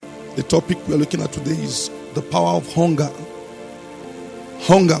The topic we're looking at today is the power of hunger.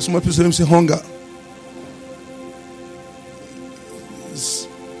 Hunger. Some people say hunger.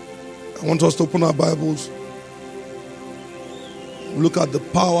 I want us to open our Bibles. Look at the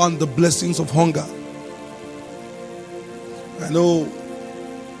power and the blessings of hunger. I know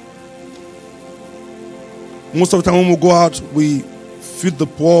most of the time when we go out, we feed the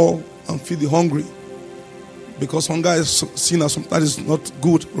poor and feed the hungry. Because hunger is seen as something that is not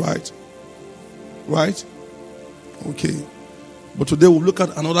good, right? Right? Okay. But today we'll look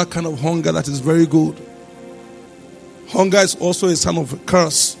at another kind of hunger that is very good. Hunger is also a sign of a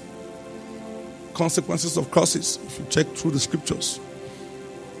curse. Consequences of curses, if you check through the scriptures.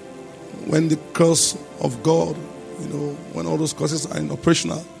 When the curse of God, when all those curses are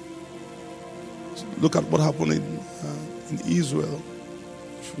operational. Look at what happened in Israel.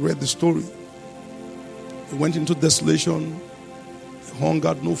 If you read the story. They went into desolation,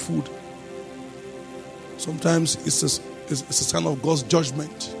 hungered, no food. Sometimes it's a sign of God's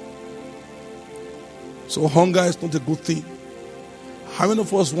judgment. So hunger is not a good thing. How many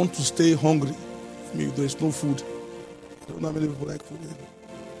of us want to stay hungry? I mean, there is no food. I don't know how many people like food.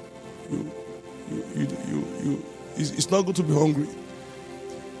 It's not good to be hungry.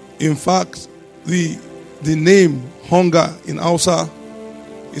 In fact, the name hunger in Hausa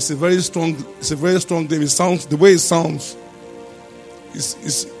is a very strong name. It sounds, the way it sounds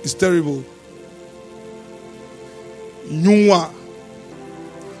is terrible. Nyua.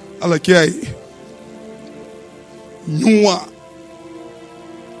 Alakiai. Nyua.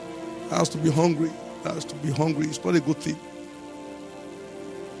 Has to be hungry. Has to be hungry. It's not a good thing.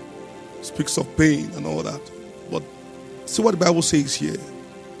 It speaks of pain and all that. But see what the Bible says here.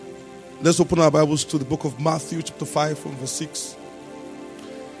 Let's open our Bibles to the book of Matthew chapter 5 from verse 6.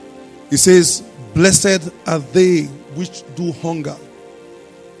 It says, blessed are they which do hunger.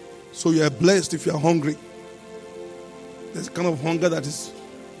 So you are blessed if you are hungry. There's a kind of hunger that is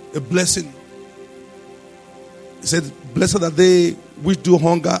a blessing. It said, blessed are they which do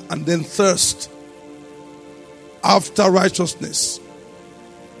hunger and then thirst after righteousness.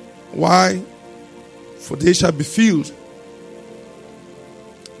 Why? For they shall be filled.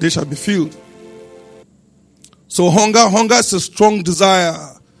 They shall be filled. So hunger is a strong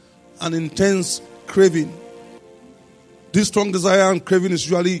desire, an intense craving. This strong desire and craving is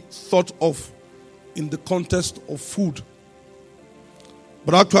usually thought of in the context of food.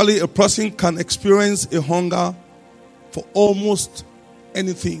 But actually, a person can experience a hunger for almost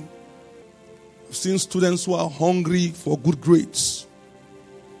anything. I've seen students who are hungry for good grades.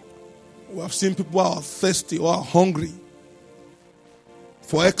 We have seen people who are thirsty or are hungry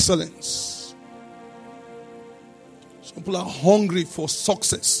for excellence. Some people are hungry for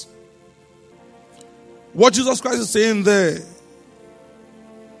success. What Jesus Christ is saying there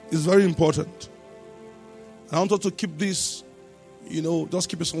is very important. And I want us to keep this, just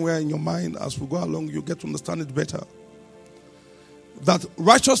keep it somewhere in your mind as we go along. You get to understand it better. That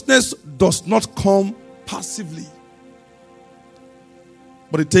righteousness does not come passively.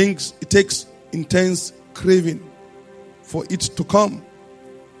 But it takes intense craving for it to come.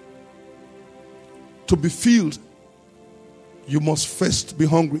 To be filled, you must first be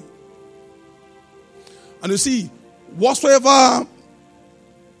hungry. And you see, whatsoever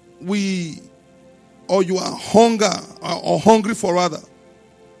you are hungry for rather,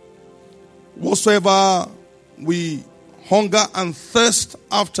 whatsoever we hunger and thirst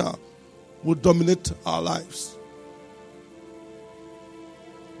after will dominate our lives.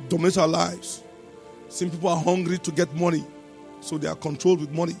 Dominate our lives. Some people are hungry to get money, so they are controlled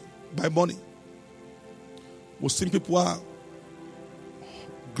with money, by money. Well, some people are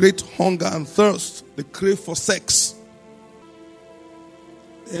great hunger and thirst. They crave for sex.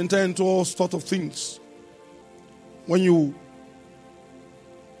 They enter into all sorts of things. When you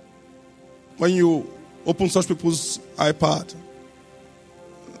open such people's iPad,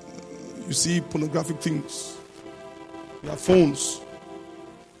 you see pornographic things. Their phones,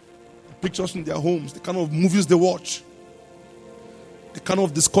 pictures in their homes, the kind of movies they watch, the kind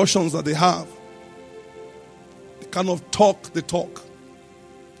of discussions that they have, the kind of talk they talk,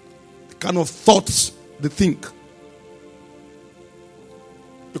 the kind of thoughts they think.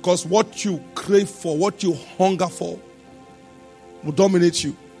 Because what you crave for, what you hunger for, will dominate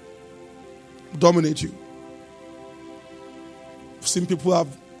you. Dominate you. I've seen people have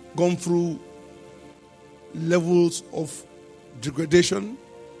gone through levels of degradation,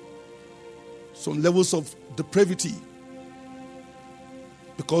 some levels of depravity,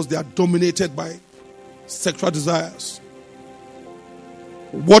 because they are dominated by sexual desires.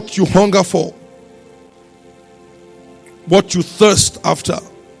 What you hunger for, what you thirst after,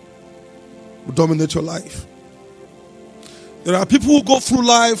 will dominate your life. There are people who go through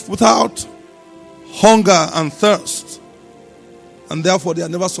life without hunger and thirst, and therefore they are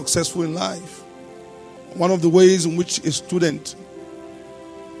never successful in life. One of the ways in which a student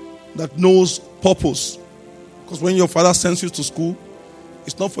that knows purpose, because when your father sends you to school,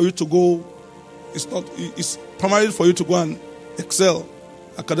 it's not for you to go, it's primarily for you to go and excel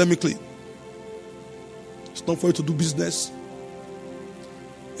academically. It's not for you to do business.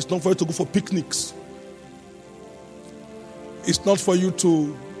 It's not for you to go for picnics. It's not for you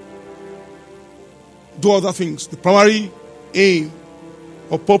to do other things. The primary aim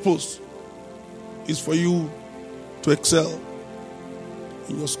or purpose is for you to excel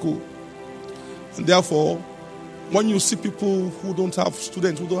in your school. And therefore, when you see people who don't have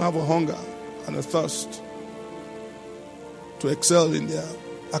students, who don't have a hunger and a thirst to excel in their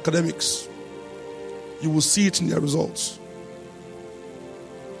academics, you will see it in their results.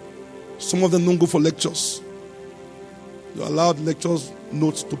 Some of them don't go for lectures. You allow the lectures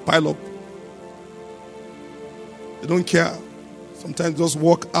notes to pile up. They don't care. Sometimes just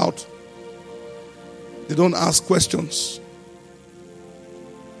walk out. They don't ask questions.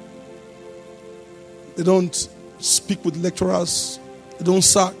 They don't speak with lecturers. They don't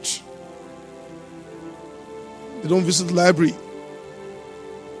search. They don't visit the library.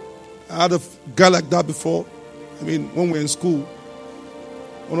 I had a guy like that before. When we were in school,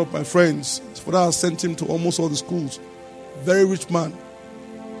 one of my friends, his father sent him to almost all the schools. Very rich man.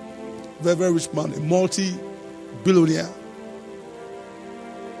 Very, very rich man. A multi-billionaire.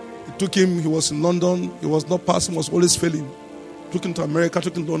 It took him, he was in London. He was not passing, was always failing. Took him to America,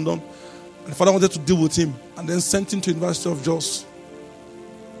 took him to London. And the father wanted to deal with him. And then sent him to University of Jos.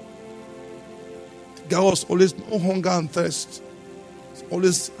 The guy was always no hunger and thirst.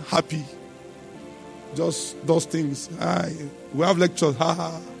 Always happy. Just those things. We have lectures.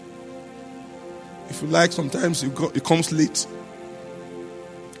 If you like, sometimes it comes late.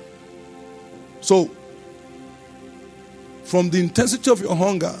 So, from the intensity of your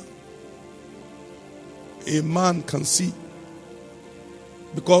hunger, a man can see.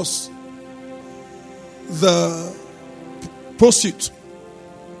 Because the pursuit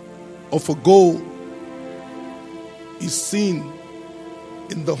of a goal is seen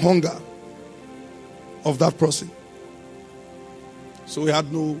in the hunger of that person. So he had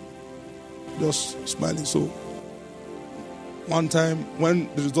just smiling. So one time when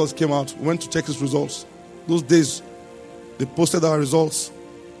the results came out, we went to check his results. Those days, they posted our results.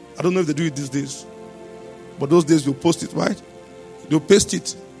 I don't know if they do it these days. But those days, you post it, right? You paste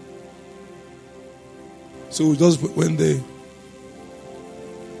it. So we just went there.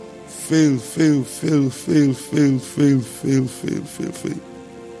 Fail.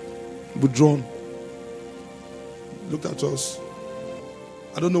 Withdrawn. Looked at us.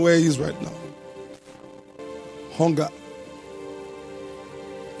 I don't know where he is right now. Hunger.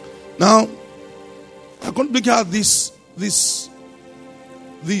 Now, I'm going to look at this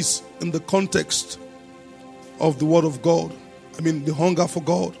in the context of the Word of God. The hunger for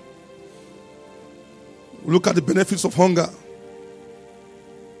God. Look at the benefits of hunger.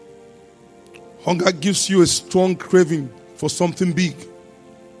 Hunger gives you a strong craving for something big.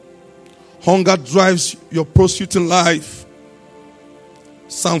 Hunger drives your pursuit in life.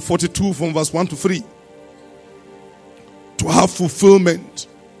 Psalm 42 from verse 1 to 3. To have fulfillment,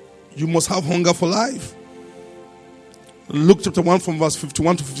 you must have hunger for life. Luke chapter 1 from verse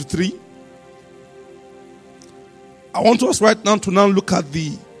 51 to 53. I want us right now to look at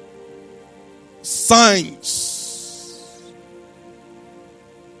the signs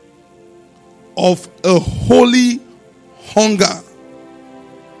of a holy hunger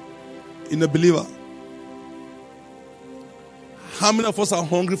in a believer. How many of us are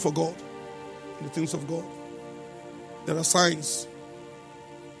hungry for God, the things of God? There are signs.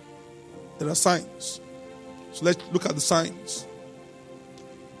 There are signs. So let's look at the signs.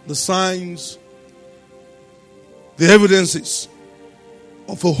 The signs, the evidences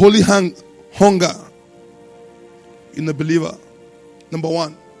of a holy hunger in a believer. Number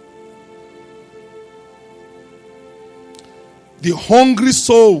one, the hungry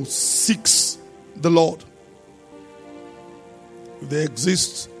soul seeks the Lord. If there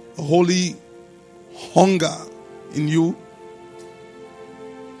exists a holy hunger in you,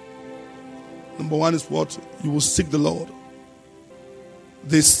 number one is what? You will seek the Lord.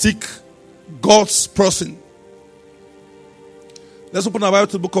 They seek God's person. Let's open our Bible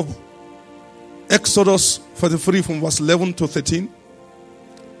to the book of Exodus 33 from verse 11 to 13.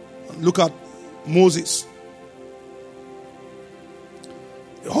 Look at Moses.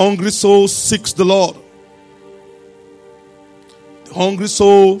 The hungry soul seeks the Lord. The hungry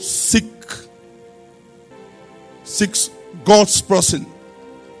soul seek seeks God's person.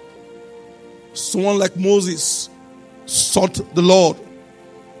 Someone like Moses sought the Lord.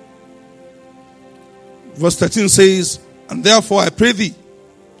 Verse 13 says, and therefore I pray thee,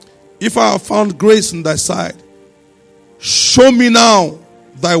 if I have found grace in thy sight, show me now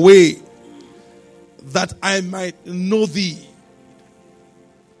thy way, that I might know thee.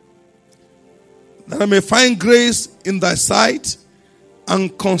 That I may find grace in thy sight,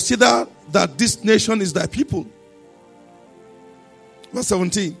 and consider that this nation is thy people. Verse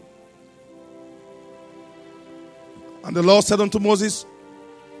 17. And the Lord said unto Moses,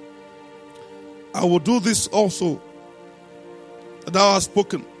 I will do this also that thou hast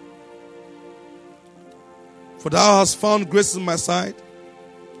spoken. For thou hast found grace in my sight,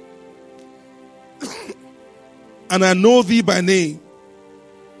 and I know thee by name.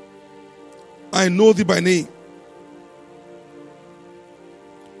 I know thee by name.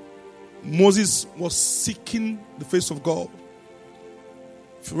 Moses was seeking the face of God.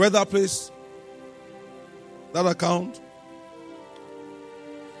 If you read that place, that account,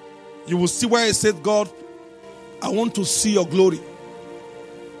 you will see where he said, God, I want to see your glory.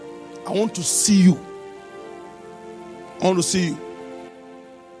 I want to see you. I want to see you.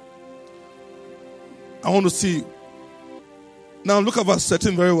 I want to see you. Now look at verse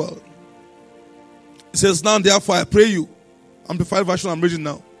 13 very well. It says, now therefore I pray you. Amplified version I'm reading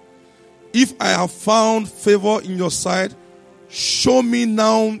now. If I have found favor in your sight, show me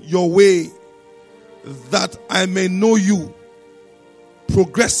now your way, that I may know you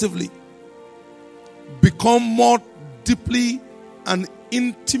progressively, become more deeply and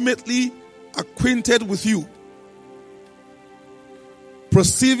intimately acquainted with you,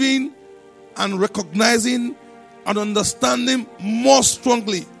 perceiving and recognizing and understanding more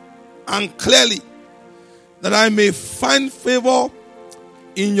strongly and clearly, that I may find favor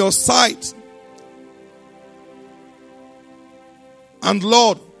in your sight. And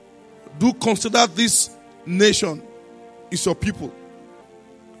Lord, do consider this nation is your people.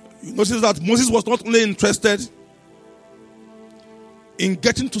 You notice that Moses was not only interested in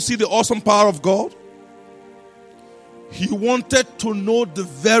getting to see the awesome power of God, he wanted to know the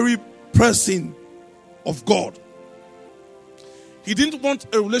very person of God. He didn't want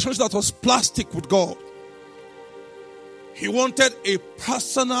a relationship that was plastic with God. He wanted a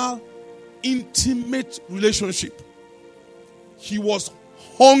personal, intimate relationship. He was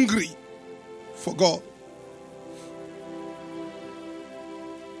hungry for God.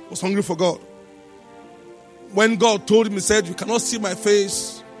 Was hungry for God. When God told him, he said, you cannot see my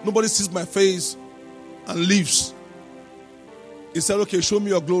face. Nobody sees my face and lives. He said, okay, show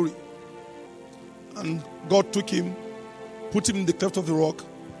me your glory. And God took him, put him in the cleft of the rock,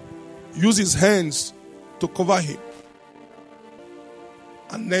 used his hands to cover him.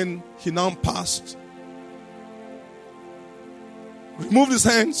 And then he now passed. Removed his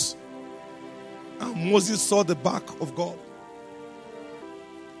hands, and Moses saw the back of God.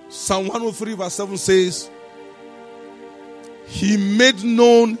 Psalm 103 verse 7 says, he made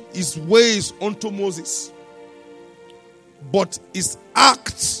known his ways unto Moses, but his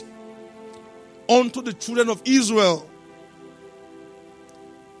acts unto the children of Israel.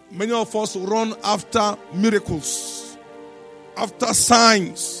 Many of us run after miracles, after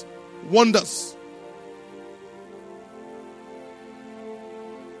signs, wonders.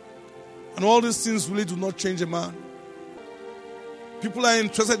 And all these things really do not change a man. People are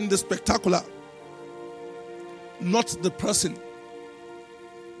interested in the spectacular, not the person.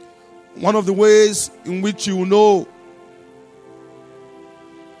 One of the ways in which you know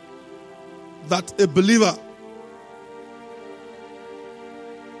that a believer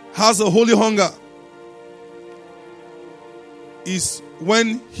has a holy hunger is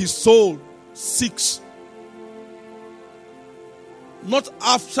when his soul seeks not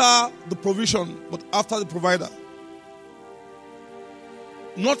after the provision, but after the provider.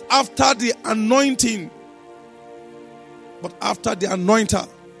 Not after the anointing, but after the anointer.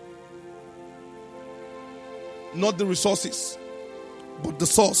 Not the resources, but the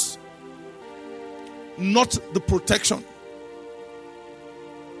source. Not the protection,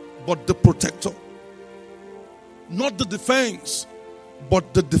 but the protector. Not the defense,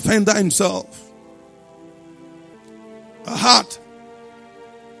 but the defender himself. A heart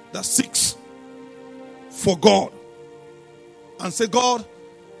that seeks for God and say, God,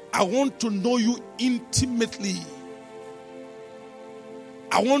 I want to know you intimately.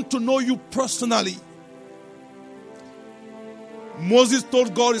 I want to know you personally. Moses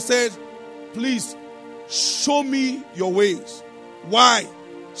told God, he said, please show me your ways. Why?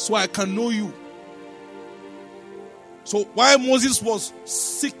 So I can know you. So while Moses was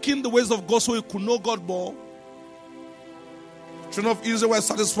seeking the ways of God so he could know God more, Children of Israel were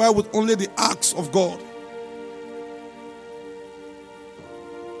satisfied with only the acts of God.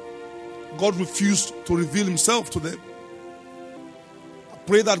 God refused to reveal himself to them. I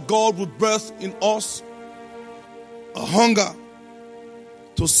pray that God would birth in us a hunger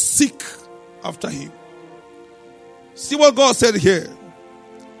to seek after him. See what God said here.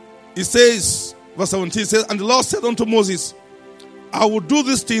 He says, verse 17 says, and the Lord said unto Moses, I will do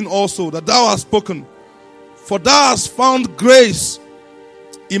this thing also that thou hast spoken, for thou hast found grace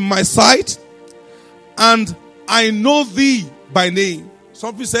in my sight, and I know thee by name.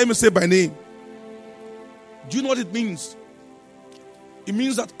 Some people say by name. Do you know what it means? It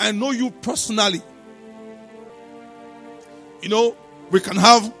means that I know you personally. You know, we can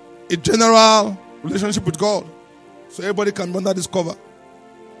have a general relationship with God, so everybody can under this cover.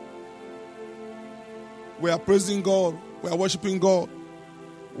 We are praising God. We are worshiping God.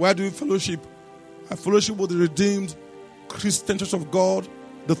 Where do we fellowship? I fellowship with the redeemed Christian Church of God,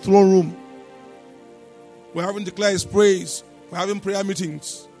 the throne room. We're having declared his praise. We're having prayer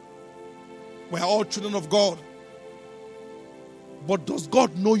meetings. We are all children of God. But does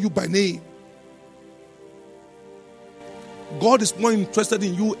God know you by name? God is more interested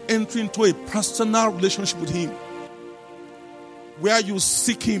in you entering into a personal relationship with him, where you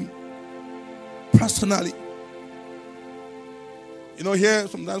seek him personally. You know, here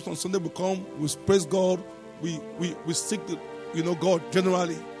sometimes on Sunday we come, we praise God, we seek God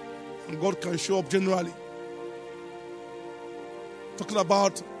generally, and God can show up generally. Talking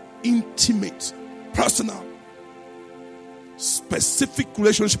about intimate, personal, specific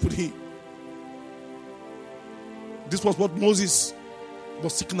relationship with him. This was what Moses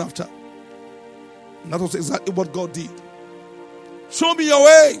was seeking after. And that was exactly what God did. Show me your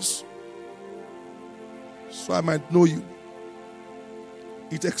ways, so I might know you.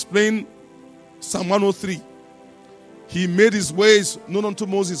 It explained Psalm 103. He made his ways known unto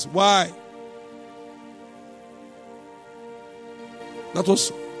Moses. Why? That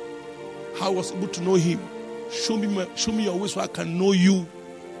was how I was able to know him. Show me your ways so I can know you.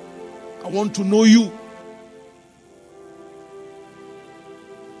 I want to know you.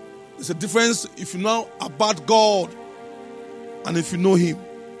 There's a difference if you know about God and if you know him.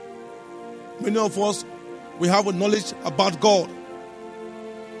 Many of us, we have a knowledge about God.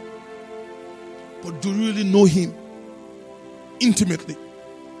 But do you really know him intimately?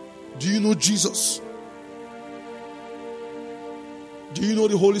 Do you know Jesus? Do you know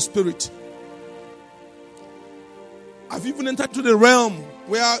the Holy Spirit? Have you even entered into the realm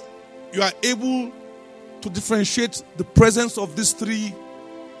where you are able to differentiate the presence of these three,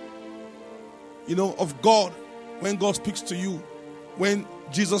 of God, when God speaks to you, when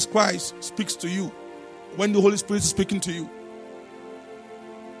Jesus Christ speaks to you, when the Holy Spirit is speaking to you?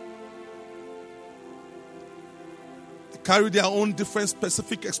 They carry their own different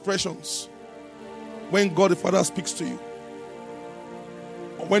specific expressions when God the Father speaks to you,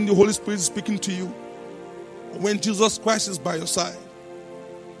 or when the Holy Spirit is speaking to you, or when Jesus Christ is by your side.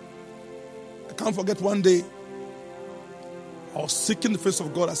 I can't forget one day I was seeking the face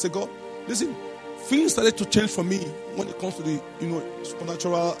of God. I said, God, listen, things started to change for me when it comes to the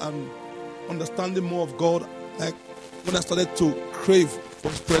supernatural and understanding more of God. Like when I started to crave for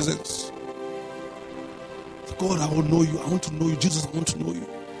his presence. God, I will know you. I want to know you. Jesus, I want to know you.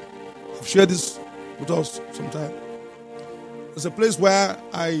 I've shared this with us sometime. There's a place where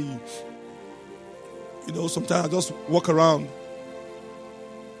sometimes I just walk around.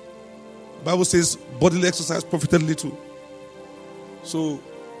 The Bible says bodily exercise profited little. So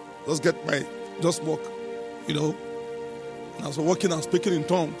just walk, And I was walking and speaking in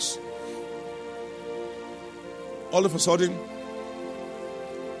tongues. All of a sudden,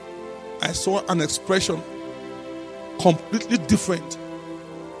 I saw an expression completely different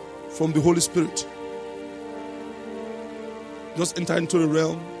from the Holy Spirit. Just entered into the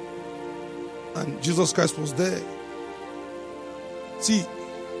realm, and Jesus Christ was there. See,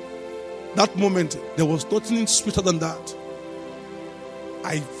 that moment, there was nothing sweeter than that.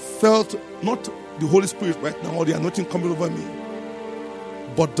 I felt not the Holy Spirit right now, or the anointing coming over me,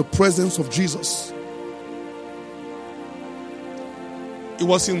 but the presence of Jesus. It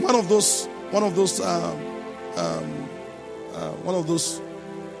was in one of those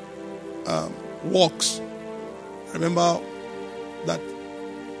walks. I remember that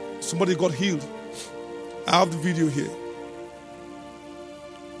somebody got healed. I have the video here.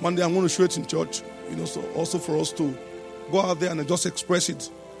 One day I'm going to show it in church, so also for us to go out there and just express it,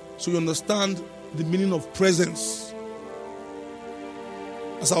 so you understand the meaning of presence.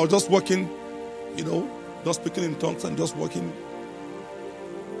 As I was just walking, just speaking in tongues and just walking.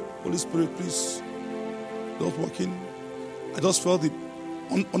 Holy Spirit, please, just walking. I just felt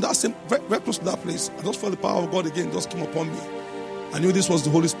on that same, very, very close to that place, I just felt the power of God again just came upon me. I knew this was the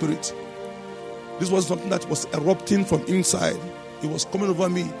Holy Spirit. This was something that was erupting from inside. It was coming over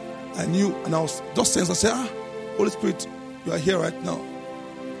me. I knew, and I was just sensed. I said, Holy Spirit, you are here right now.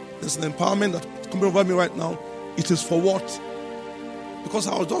 There's an empowerment that's coming over me right now. It is for what? Because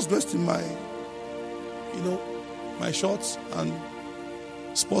I was just dressed in my, my shorts and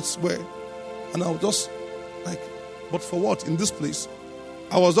sportswear. And I was just like, but for what? In this place.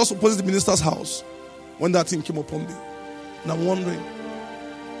 I was just opposite the minister's house when that thing came upon me. And I'm wondering,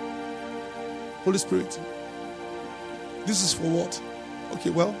 Holy Spirit, this is for what? Okay,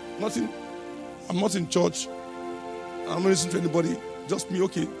 well, nothing. I'm not in church. I'm not listening to anybody. Just me,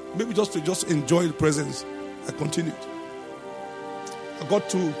 okay. Maybe just to enjoy the presence. I continued. I got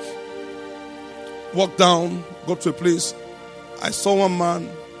to walk down, got to a place. I saw one man,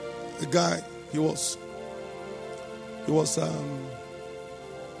 a guy. He was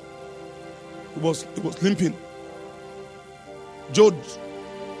limping. Joe,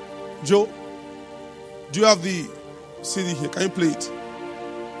 do you have the CD here? Can you play it?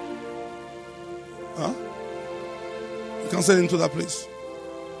 Huh? You can send him to that place.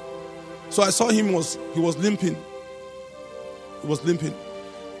 So I saw him, he was limping. He was limping.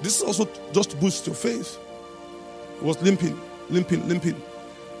 This is also just to boost your faith. He was limping.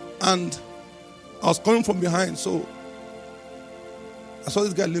 And I was coming from behind, so I saw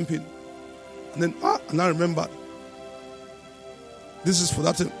this guy limping. And then, and I remembered. This is for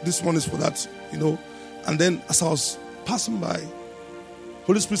that, this one is for that, And then as I was passing by,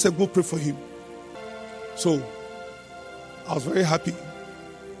 Holy Spirit said, go pray for him. So I was very happy.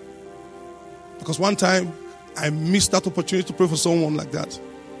 Because one time, I missed that opportunity to pray for someone like that.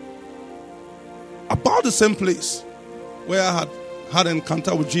 About the same place where I had an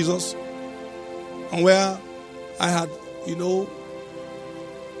encounter with Jesus and where I had,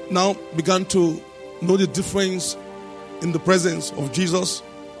 now begun to know the difference in the presence of Jesus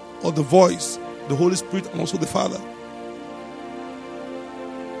or the voice, the Holy Spirit, and also the Father.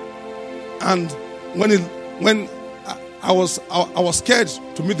 And when I was scared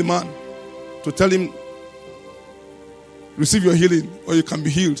to meet the man, to tell him, receive your healing or you can be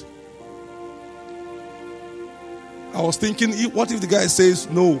healed. I was thinking, what if the guy says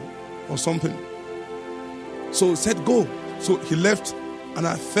no or something? So he said, go. So he left, and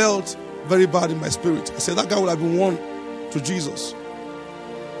I felt very bad in my spirit. I said, that guy would have been won to Jesus.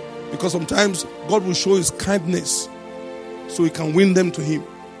 Because sometimes God will show his kindness so he can win them to him.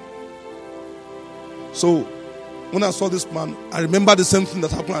 So when I saw this man, I remember the same thing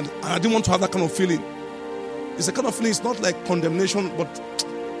that happened, and I didn't want to have that kind of feeling. It's a kind of feeling, it's not like condemnation, but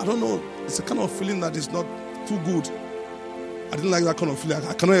I don't know, it's a kind of feeling that is not too good. I didn't like that kind of feeling.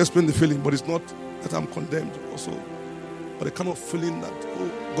 I cannot explain the feeling, but it's not that I'm condemned also. But a kind of feeling that,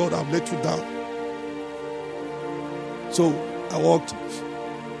 oh God, I've let you down. So I walked.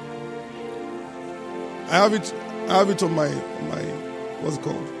 I have it on my what's it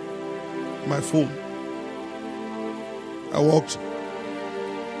called? My phone. I walked.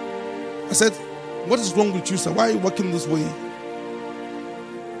 I said, what is wrong with you, sir? Why are you walking this way?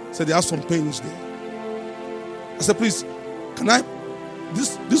 He said, there are some pains there. I said, please, can I,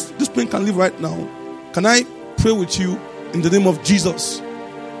 this pain can leave right now. Can I pray with you in the name of Jesus?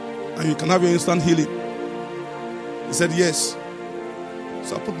 And you can have your instant healing. He said, yes.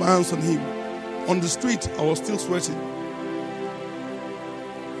 So I put my hands on him. On the street, I was still sweating.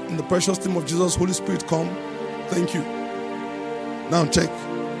 In the precious name of Jesus, Holy Spirit, come. Thank you. Now check.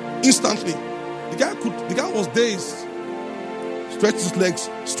 Instantly, the guy was dazed. Stretched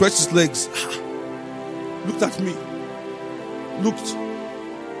his legs. Looked at me. Looked.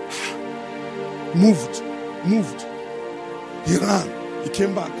 Moved. He ran. He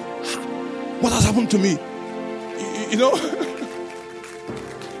came back. What has happened to me?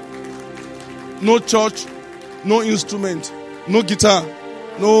 No church, no instrument, no guitar,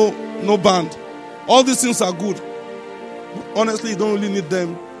 no band. All these things are good. But honestly, you don't really need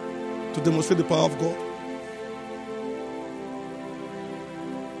them to demonstrate the power of God.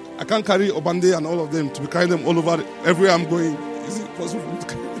 I can't carry Obande and all of them to be carrying them all over everywhere I'm going. Is it possible for me to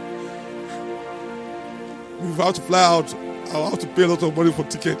carry them? If I have to fly out, I'll have to pay a lot of money for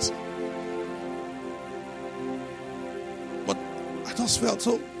tickets. But I just felt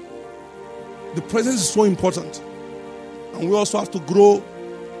so. The presence is so important. And we also have to grow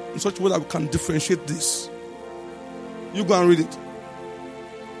in such a way that we can differentiate this. You go and read it.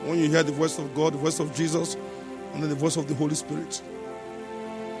 When you hear the voice of God, the voice of Jesus, and then the voice of the Holy Spirit.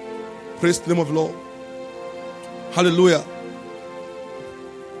 Praise the name of the Lord. Hallelujah.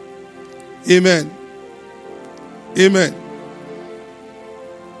 Amen. Amen.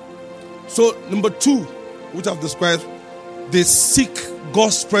 So, number 2, which I've described, they seek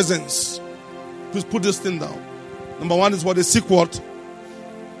God's presence. Please put this thing down. Number 1 is what? They seek what?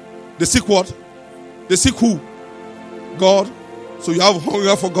 They seek what? They seek who? God. So you have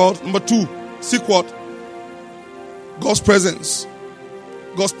hunger for God. Number 2, seek what? God's presence.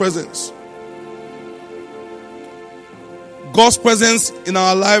 God's presence. God's presence in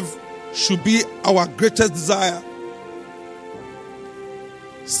our life should be our greatest desire.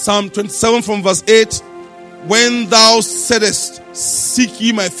 Psalm 27 from verse 8. When thou saidest, seek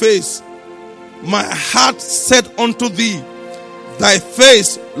ye my face, my heart said unto thee, thy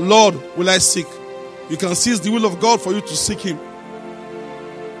face, Lord, will I seek. You can see it's the will of God for you to seek him.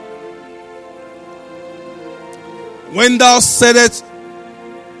 When thou saidest,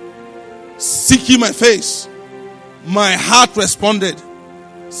 seek ye my face, my heart responded,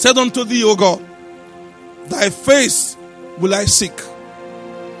 said unto thee, O God, thy face will I seek.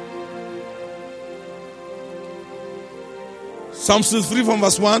 Psalm 63 from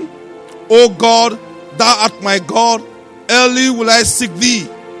verse 1. O God, thou art my God, early will I seek thee.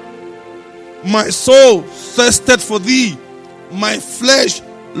 My soul thirsted for thee, my flesh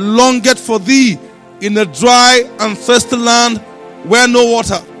longeth for thee, in a dry and thirsty land where no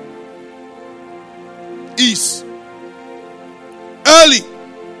water is. Early.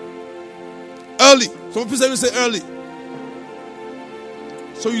 Early. Some people say early.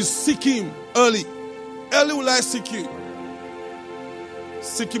 So you seek him early. Early will I seek you.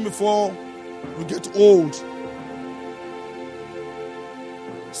 Seek him before we get old.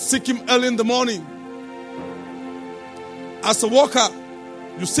 Seek him early in the morning. As a worker,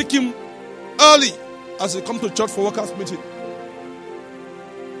 you seek him early as you come to church for workers' meeting.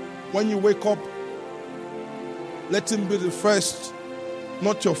 When you wake up, let him be the first,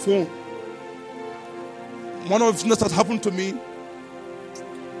 not your phone. One of the things that happened to me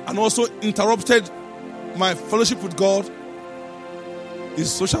and also interrupted my fellowship with God is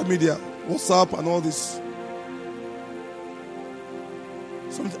social media, WhatsApp and all this.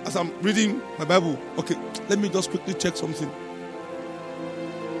 As I'm reading my Bible, okay, let me just quickly check something.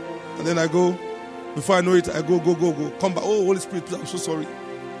 And then I go, before I know it, I go. Come back. Oh, Holy Spirit, please, I'm so sorry.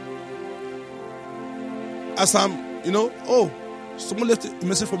 As I'm, someone left a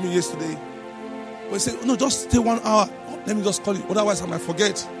message for me yesterday. But he said, no, just stay 1 hour. Oh, let me just call you. Otherwise, I might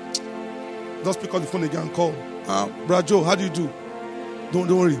forget. Just pick up the phone again and call. Brother Joe, how do you do? Don't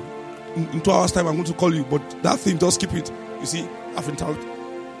worry. In 2 hours' time, I'm going to call you. But that thing, just keep it. You see, I've interrupted.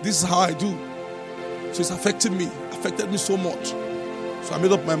 This is how I do. So it's affected me so much. So I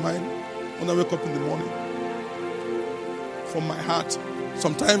made up my mind when I wake up in the morning. From my heart.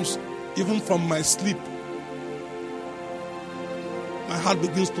 Sometimes, even from my sleep, my heart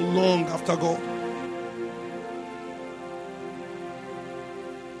begins to long after God.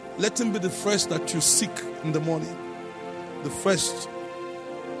 Let him be the first that you seek in the morning. The first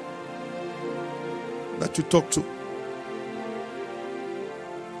that you talk to.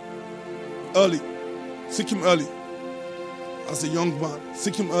 Early. Seek him early. As a young man,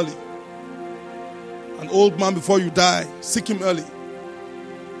 seek him early. An old man before you die, seek him early.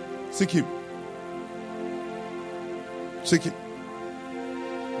 Seek him. Seek him.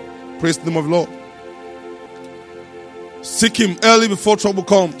 Praise the name of the Lord. Seek him early before trouble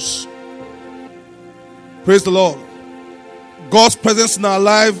comes. Praise the Lord. God's presence in our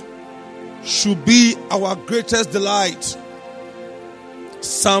life should be our greatest delight.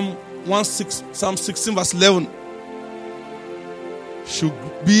 Psalm 16 verse 11 should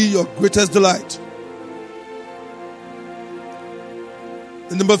be your greatest delight.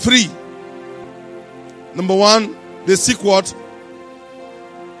 And number 3. Number 1, they seek what?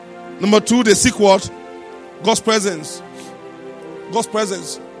 Number 2, they seek what? God's presence. God's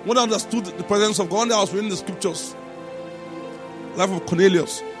presence. When I understood the presence of God, I was reading the scriptures. Life of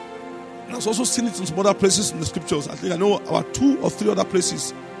Cornelius. And I was also seen it in some other places in the scriptures. I think I know about 2 or 3 other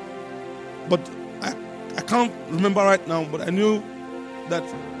places. But I can't remember right now. But I knew that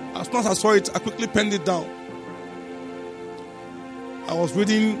as soon as I saw it, I quickly penned it down. I was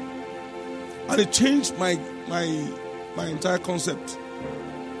reading, and it changed my entire concept.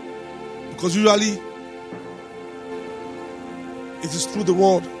 Because usually, it is through the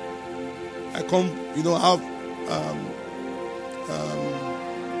word. I come, have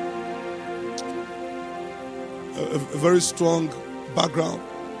a very strong background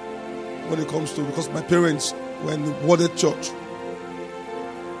when it comes to, because my parents were in the worded church.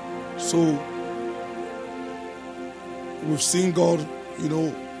 So we've seen God,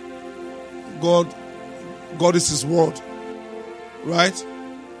 God is his word. Right?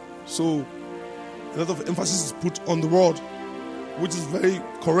 So a lot of emphasis is put on the word, which is very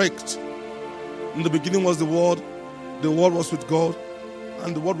correct. In the beginning was the Word was with God,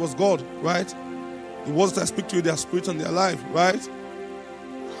 and the Word was God, right? The words that I speak to you, they are spirit and they are life, right?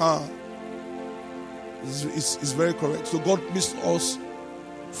 It's very correct. So God meets us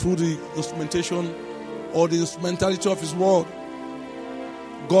through the instrumentation or the instrumentality of His Word.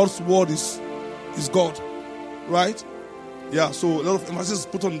 God's Word is God, right? Yeah, so a lot of emphasis is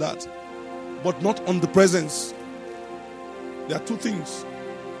put on that, but not on the presence. There are two things.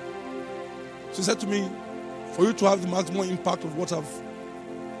 She said to me, for you to have the maximum impact of what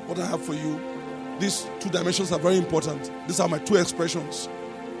I have for you, these two dimensions are very important. These are my two expressions.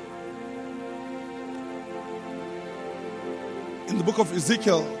 In the book of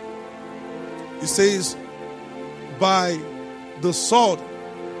Ezekiel, it says, by the sword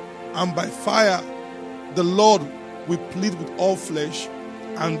and by fire, the Lord will plead with all flesh,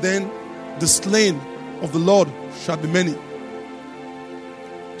 and then the slain of the Lord shall be many.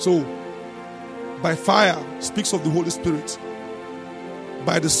 So, by fire speaks of the Holy Spirit.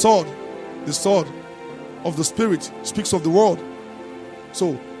 By the sword of the Spirit speaks of the Word.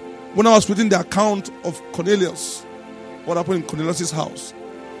 So, when I was reading the account of Cornelius, what happened in Cornelius' house,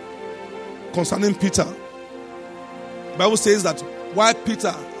 concerning Peter, the Bible says that while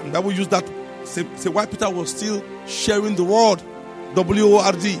Peter, and the Bible used that, say while Peter was still sharing the Word,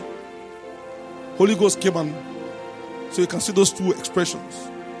 W-O-R-D, Holy Ghost came and, so you can see those two expressions.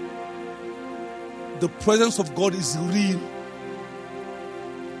 The presence of God is real.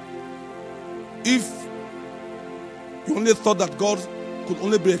 If you only thought that God could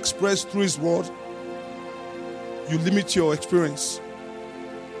only be expressed through His Word, you limit your experience.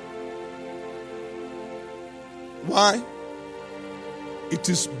 Why? It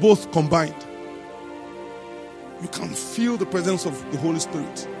is both combined. You can feel the presence of the Holy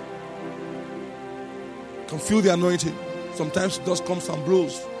Spirit. You can feel the anointing. Sometimes it just comes and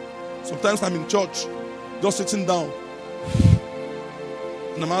blows. Sometimes I'm in church, just sitting down,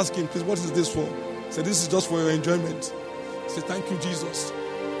 and I'm asking, please, what is this for? I say, this is just for your enjoyment. I say, thank you, Jesus.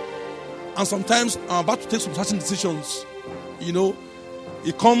 And sometimes I'm about to take some certain decisions.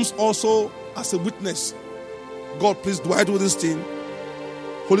 It comes also as a witness. God, please, do I do this thing?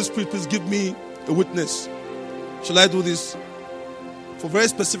 Holy Spirit, please give me a witness. Shall I do this? For very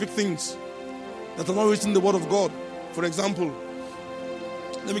specific things that are not written in the Word of God. For example,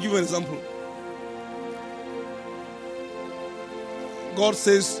 let me give you an example. God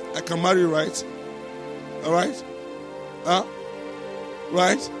says, I can marry, right? All right?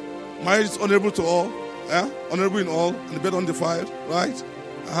 Right? Marriage is honorable to all. Honorable in all, and the bed undefiled. Right?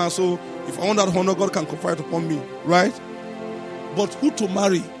 So, if I want that honor, God can confer it upon me. Right? But who to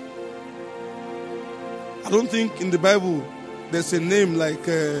marry? I don't think in the Bible there's a name like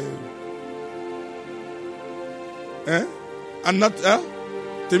and not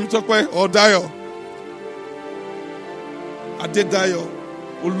Temitope or Dayo. Adedayo,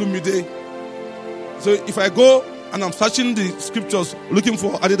 Olumide. So if I go and I'm searching the scriptures looking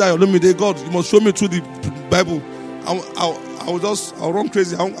for Adedayo, Olumide, God, you must show me through the Bible. I'll run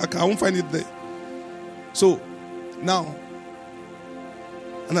crazy. I won't find it there. So now,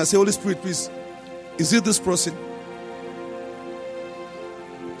 and I say, Holy Spirit, please, is it this person?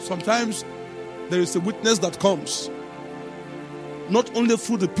 Sometimes there is a witness that comes, not only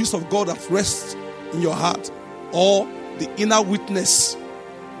through the peace of God that rests in your heart, or the inner witness,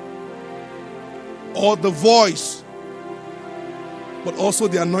 or the voice, but also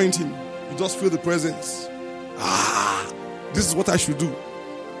the anointing. You just feel the presence. This is what I should do.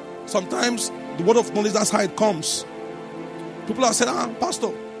 Sometimes the word of knowledge, that's how it comes. People are saying, Pastor,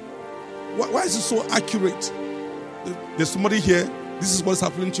 why is it so accurate? There's somebody here, this is what's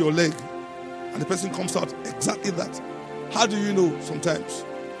happening to your leg. And the person comes out exactly that. How do you know? Sometimes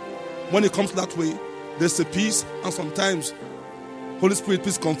when it comes that way, there's a peace, and sometimes Holy Spirit,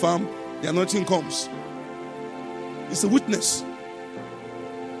 please confirm, the anointing comes. It's a witness.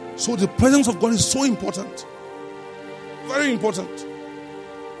 So the presence of God is so important. Very important.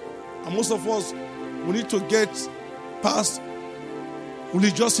 And most of us, we need to get past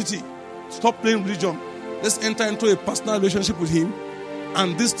religiosity. Stop playing religion. Let's enter into a personal relationship with Him.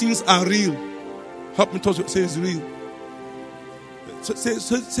 And these things are real. Help me touch you. Say it's real. Say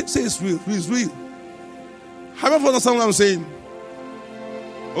it's real. It's real. How many of you understand what I'm saying?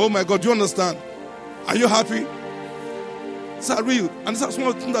 Oh my God, do you understand? Are you happy? These are real. And these are some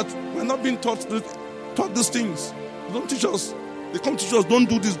of the things that we're not being taught these things. They don't teach us. They come to teach us, don't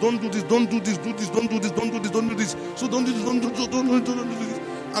do this, don't do this, don't do this, do this, don't do this, don't do this, don't do this. So don't do this, don't do this, don't do this, don't do this.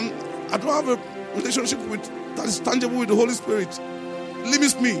 And I don't have a relationship that is tangible with the Holy Spirit.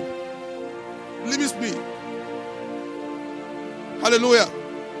 Limits me. Limits me. Hallelujah.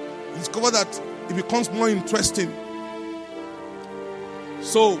 You discover that it becomes more interesting.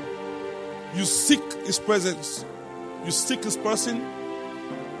 So, you seek His presence. You seek His person.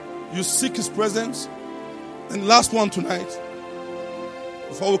 You seek His presence. And last one tonight,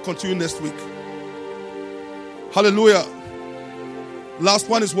 before we continue next week. Hallelujah. Last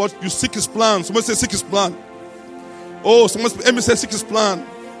one is what? You seek His plan. Someone say seek His plan. Oh, someone help me say seek His plan.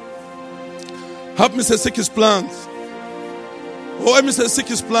 Help me say seek His plans. Oh, let me say seek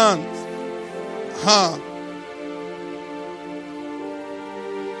His plans.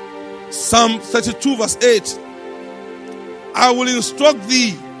 Psalm 32 verse 8. I will instruct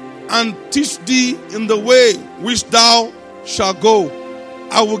thee and teach thee in the way which thou shalt go.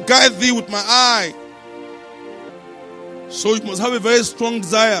 I will guide thee with my eye. So you must have a very strong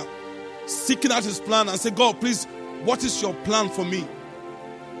desire, seeking out His plan and say, God, please, what is your plan for me?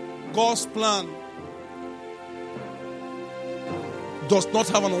 God's plan does not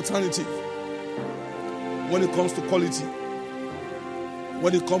have an alternative when it comes to quality,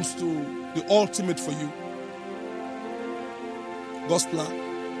 when it comes to the ultimate for you. God's plan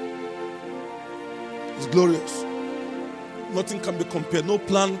is glorious. Nothing can be compared. No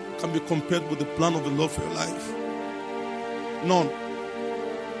plan can be compared with the plan of the Lord for your life. None.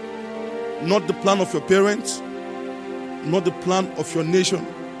 Not the plan of your parents, not the plan of your nation,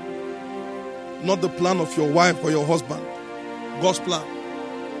 not the plan of your wife or your husband. God's plan.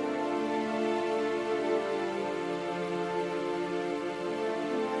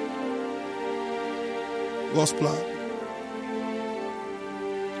 God's plan.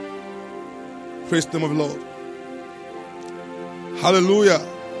 Praise the name of the Lord. Hallelujah.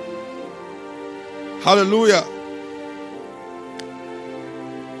 Hallelujah.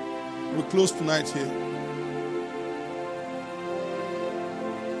 We close tonight here.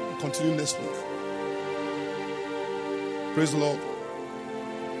 We'll continue next week. Praise the Lord.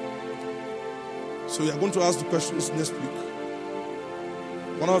 So you are going to ask the questions next week.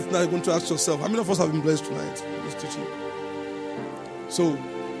 One of them, you're going to ask yourself, how many of us have been blessed tonight in this teaching? So,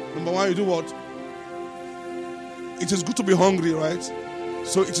 number one, you do what? It is good to be hungry, right?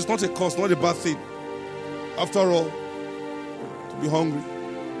 So it is not a cause, not a bad thing. After all, to be hungry.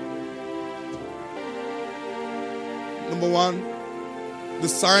 Number one, the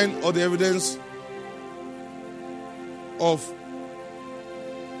sign or the evidence of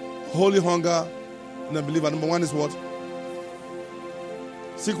holy hunger in a believer. Number one is what?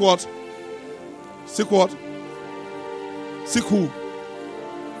 Seek what? Seek what? Seek who?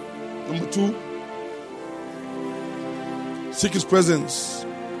 Number two, seek His presence.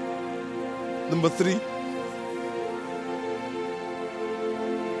 Number three,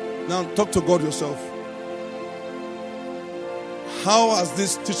 now talk to God yourself. How has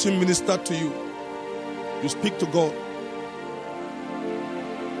this teaching ministered to you? You speak to God.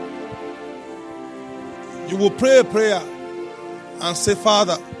 You will pray a prayer and say,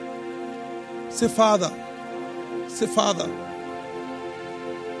 Father, say, Father, say, Father.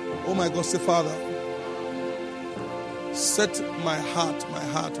 Oh my God, say, Father, set my heart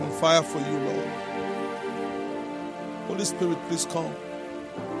on fire for you, Lord. Holy Spirit, please come.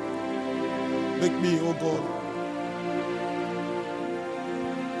 Make me, oh God,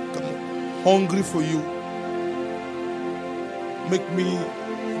 hungry for you.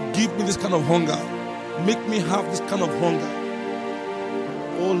 Give me this kind of hunger. Make me have this kind of hunger.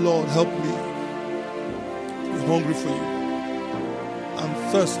 Oh Lord, help me to be hungry for you and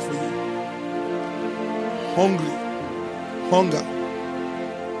thirst for you. Hunger.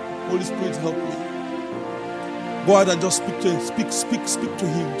 Holy Spirit, help me. Go ahead and just speak to Him. Speak to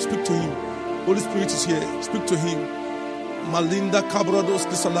Him. Speak to Him. Holy Spirit is here. Speak to Him. Malinda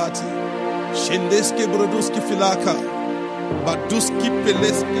Kabradoski Salati. Shendeske Brodoski Filaka. Baduski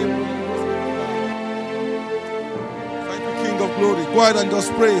Peleski. Thank you, King of Glory. Go ahead and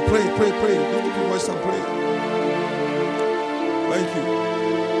just pray. Lift up your voice and pray. Thank you.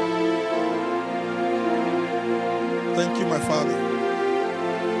 Thank you, my Father.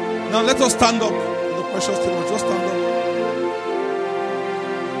 Now let us stand up in the precious name. Just stand up.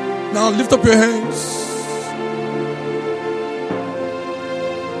 Now lift up your hands.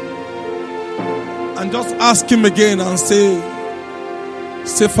 And just ask Him again and say,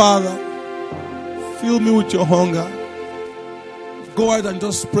 Father, fill me with your hunger. Go ahead and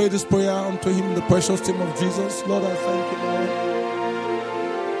just pray this prayer unto Him in the precious name of Jesus. Lord, I thank you, Lord.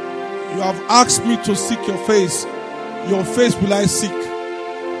 You have asked me to seek your face. Your face will I seek.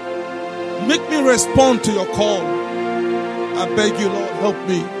 Make me respond to your call. I beg you, Lord, help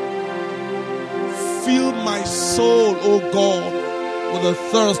me. Fill my soul, oh God, with a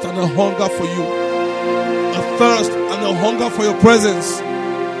thirst and a hunger for you. A thirst and a hunger for your presence.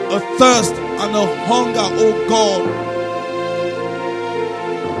 A a thirst and a hunger, oh God,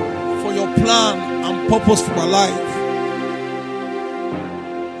 for your plan and purpose for my life.